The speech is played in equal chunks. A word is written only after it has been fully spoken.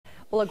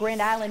Well, a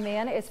Grand Island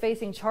man is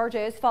facing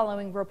charges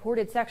following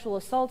reported sexual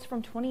assaults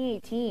from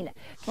 2018.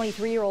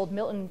 23-year-old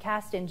Milton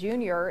Caston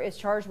Jr. is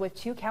charged with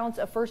 2 counts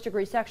of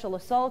first-degree sexual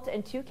assault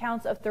and 2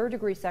 counts of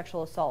third-degree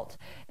sexual assault.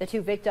 The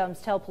 2 victims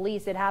tell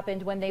police it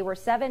happened when they were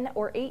 7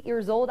 or 8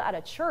 years old at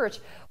a church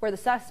where the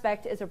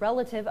suspect is a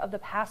relative of the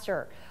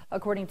pastor.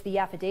 According to the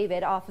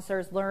affidavit,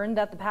 officers learned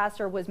that the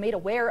pastor was made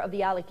aware of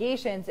the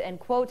allegations and,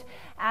 quote,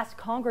 asked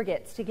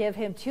congregants to give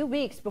him 2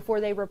 weeks before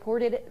they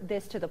reported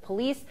this to the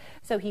police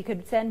so he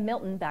could send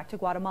Milton back to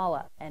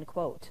Guatemala, end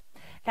quote.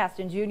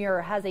 Caston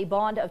Jr. has a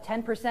bond of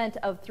 10%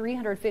 of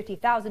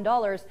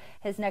 $350,000.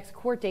 His next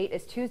court date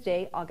is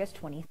Tuesday,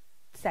 August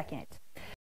 22nd.